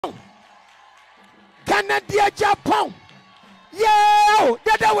Kennedy Agyapong. Yo,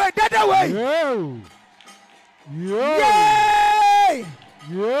 that way. Yo. Yay.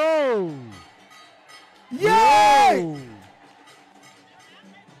 Yo. Yay.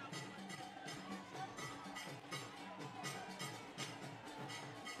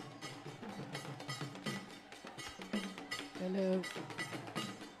 Hello.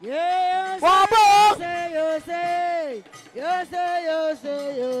 Yes. Wabo. You say.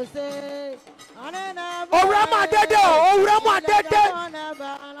 Oh, Rama Dede.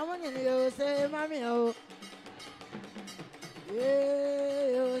 You say, Mammy. Oh.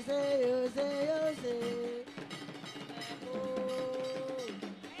 Yeah, you say. Hey.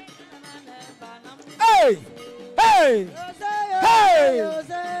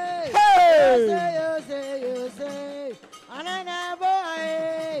 You say. Anana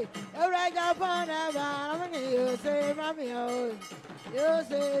boy, you right up on a bar. You say, Mammy. Oh. You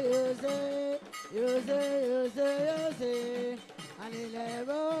say. Anana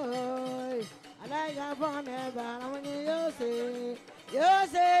boy, I like up on a bar. You say.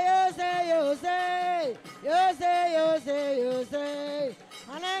 You say.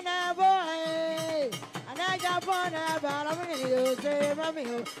 Anana boy, and I jump on a bar. You say, Mammy.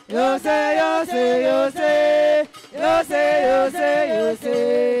 You say.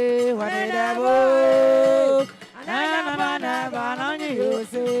 When I boy, and I jump on a bar. You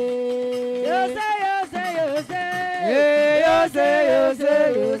say. You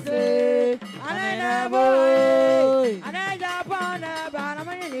say. Anana boy, and I jump on a bar.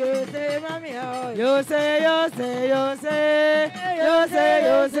 You say, Mammy. You say.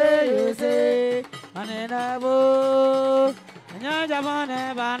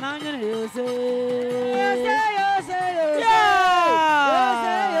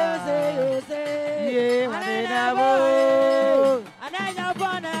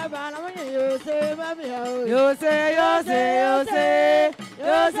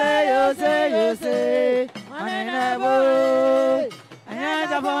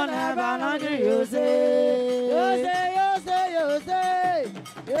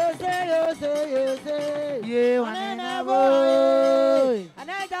 Anana boy, and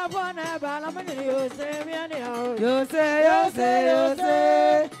I jump on a bar.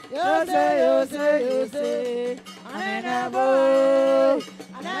 You say. Anana boy,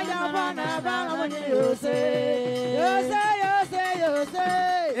 and I jump on a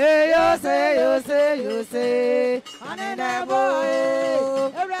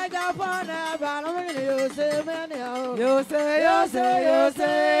bar. You say, Mammy. You say.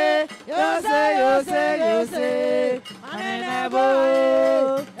 Anana boy,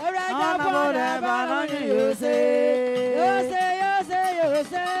 and I jump on a bar. You say. You say.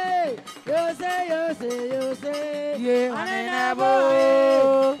 Yeah, Anana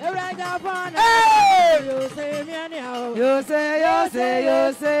boy, and I jump on a bar. You say, Mammy. You say.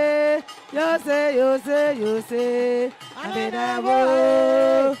 Anana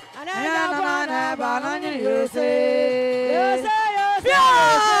boy, and I jump on a bar. You say. You say.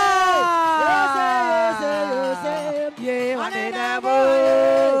 Anana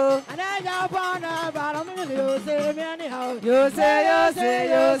boy, and I jump on a bar. You say, Mammy. You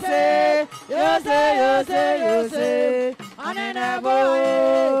say. Anana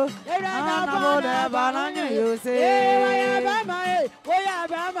boy, and I jump on a bar. You say. You say.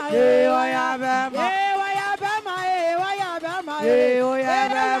 Yeah, Anana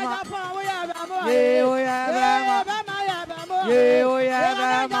boy, and I jump on a bar. You say, Mammy. You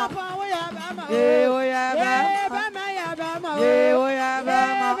say. Anana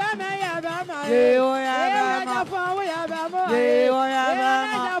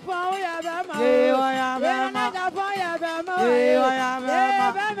boy,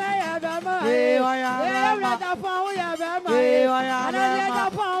 and I jump on a bar. You say.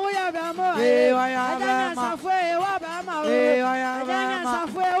 Yeah, Anana boy, and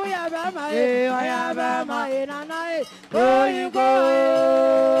I jump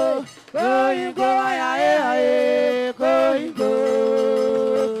on a bar. You say,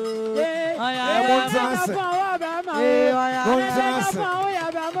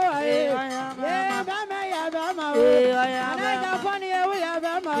 Mammy.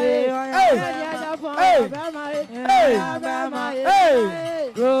 You say. Anana boy, and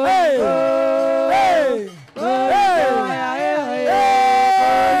I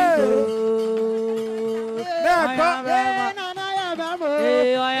jump on a bar.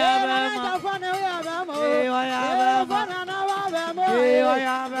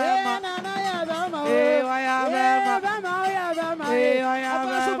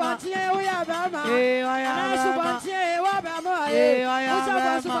 You say.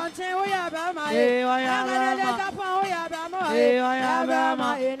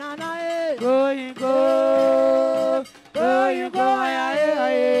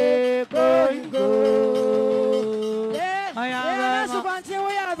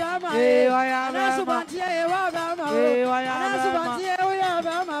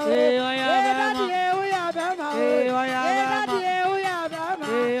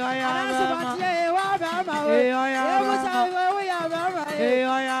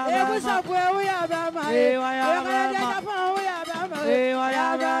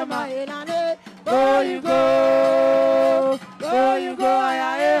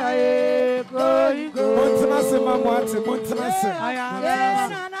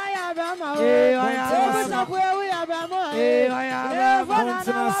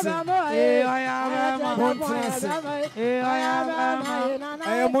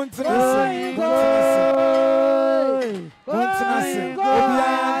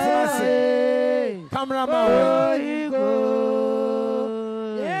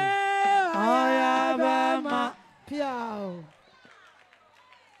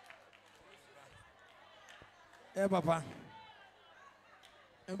 Papa.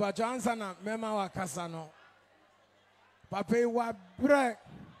 But Johnson, Mema wa Casano. Papa wa bre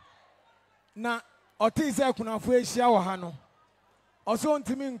na otise kuna fu ehia wo ha no. Oso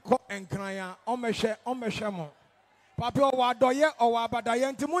ntimi nko enkranya omehwe mo. Papa o wa doye o wa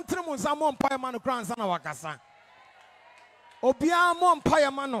abadaye ntimu ntiri mu nsa mo mpaye ma no kra nsa na wakasa. Obia mo mpaye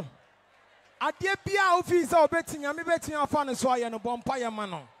ma no. Ade bia ofi se obetinya me betinya fa no so aye no bo mpaye ma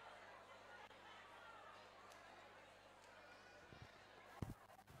no.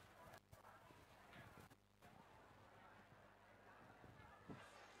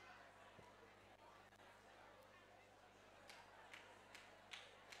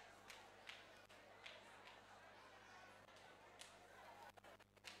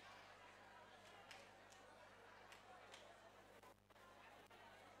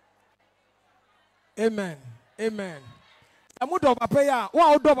 Amen. Amen. Amudo papa ya,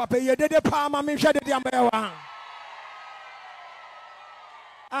 wa odo papa ye dede pa ma me hwe dede amba wa.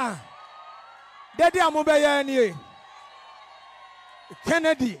 Ah. Dede amobe ya ni.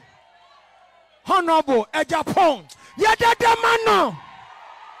 Kennedy. Honorable Agyapong. Ye dede mano.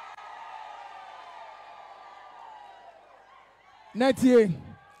 Netie.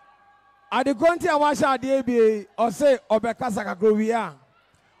 Adekonti awasha ade bi o se obekasa kakro wi a.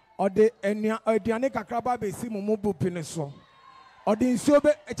 Ode aduane kakraba besi mumu bupine so ode nsuo be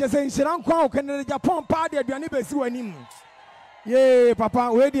echese nhira nkwa o Kennedy Agyapong pa de aduane besi wanim ye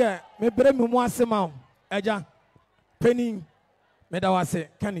papa we de me bre me mu asema o eja penin me da wase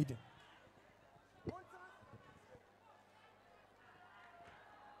Kennedy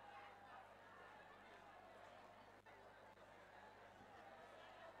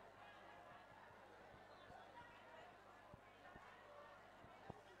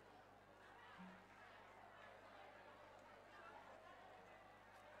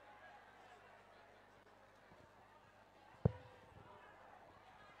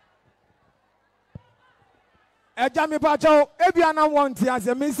Eja mi pacho ebia na wonti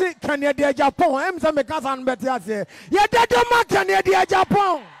ase me si Kennedy Agyapong em se me kasa no beti ase ye dede ma Kennedy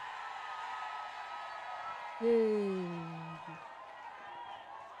Agyapong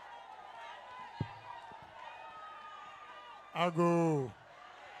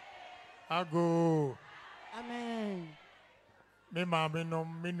Ago Amen. Me mama no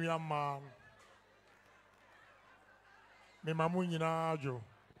me nua ma me mamu nyina ajo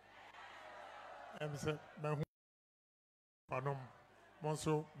em se me hu panom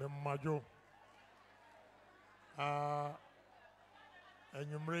monso me majo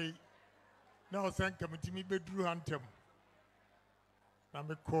enyumrei na osan kamitimi beduru hantem na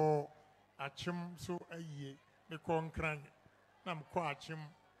me ko achim so aye me ko nkran na me ko achim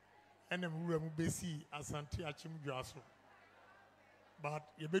enem wura mu besi asante achim dwaso but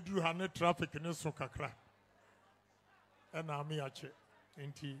ye beduru ha ne traffic ne so kakra ena me ache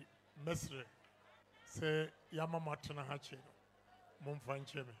enti mesre se yama matena ha che no momfa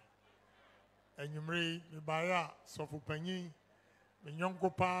nche me enyumrei me baya sofu panyin me nyonko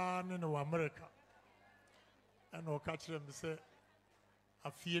pa ne no America ena o ka kire me se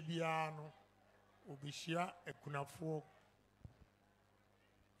afie bia no obihia ekunafo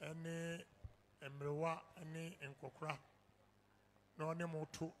ene emrewa ene enkokora na one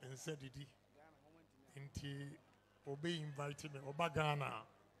moto ense didi nti obe invite me oba Ghana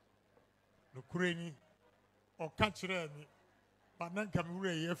no kureni o ka kire me bananka me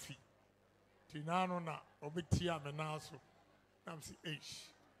wure yafi tinano na obetia me na so na msi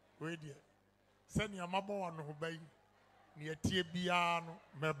we die sani amabo wa no bai ne atie biara no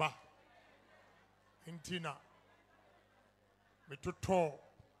meba ntina metoto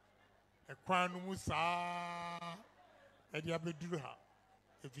ekwan no mu saa e dia beduru ha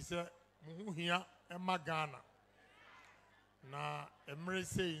efise muhu hia ema Ghana na emre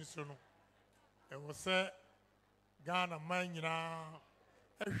sei nso no e wo se Ghana man nyina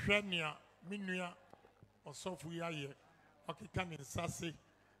ehwe nea menua osofu yaye okeka ne nsase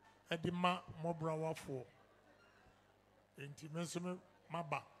edi ma mobrawafo enti menso me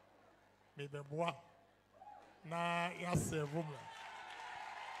maba me beboa na ya servo mo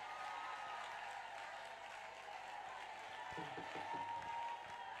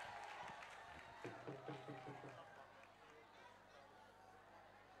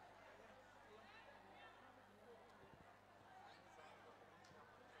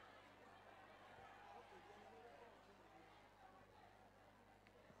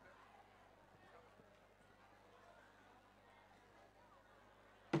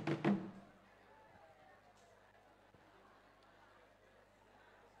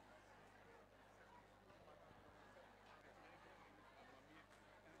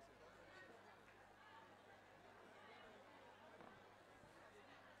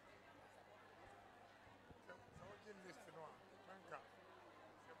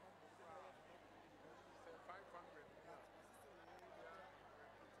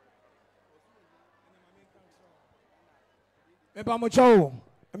Eba mocho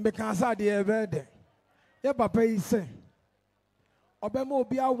mbekasa de ebede. Ye papa yi say obema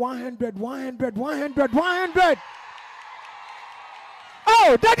obi a 100 100 100 100.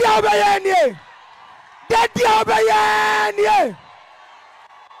 Oh, daddy obeye nie. Daddy obeye nie.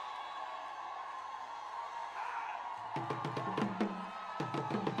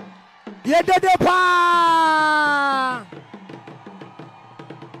 Ye dede pa.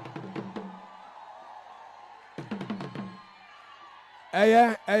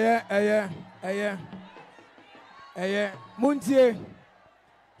 Muntie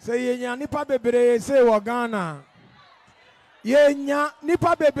say yenya nipa bebre say wo Ghana yenya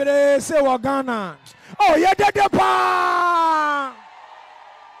nipa bebre say wo Ghana oh ye dede pa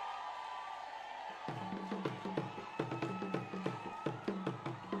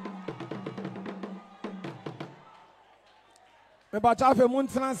me ba chafe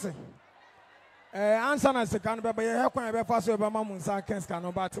muntrance answer na sika no be ye hekwan be fa so be ma munsa ken sika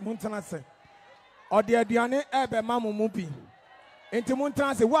no but muntrance ode aduane ebe ma mu bi enti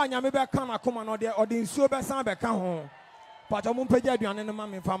muntrance wo anya me be ka na koma no ode nsuo be san be ka ho pato mun pagya aduane no ma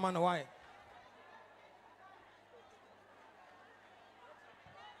me fa ma no why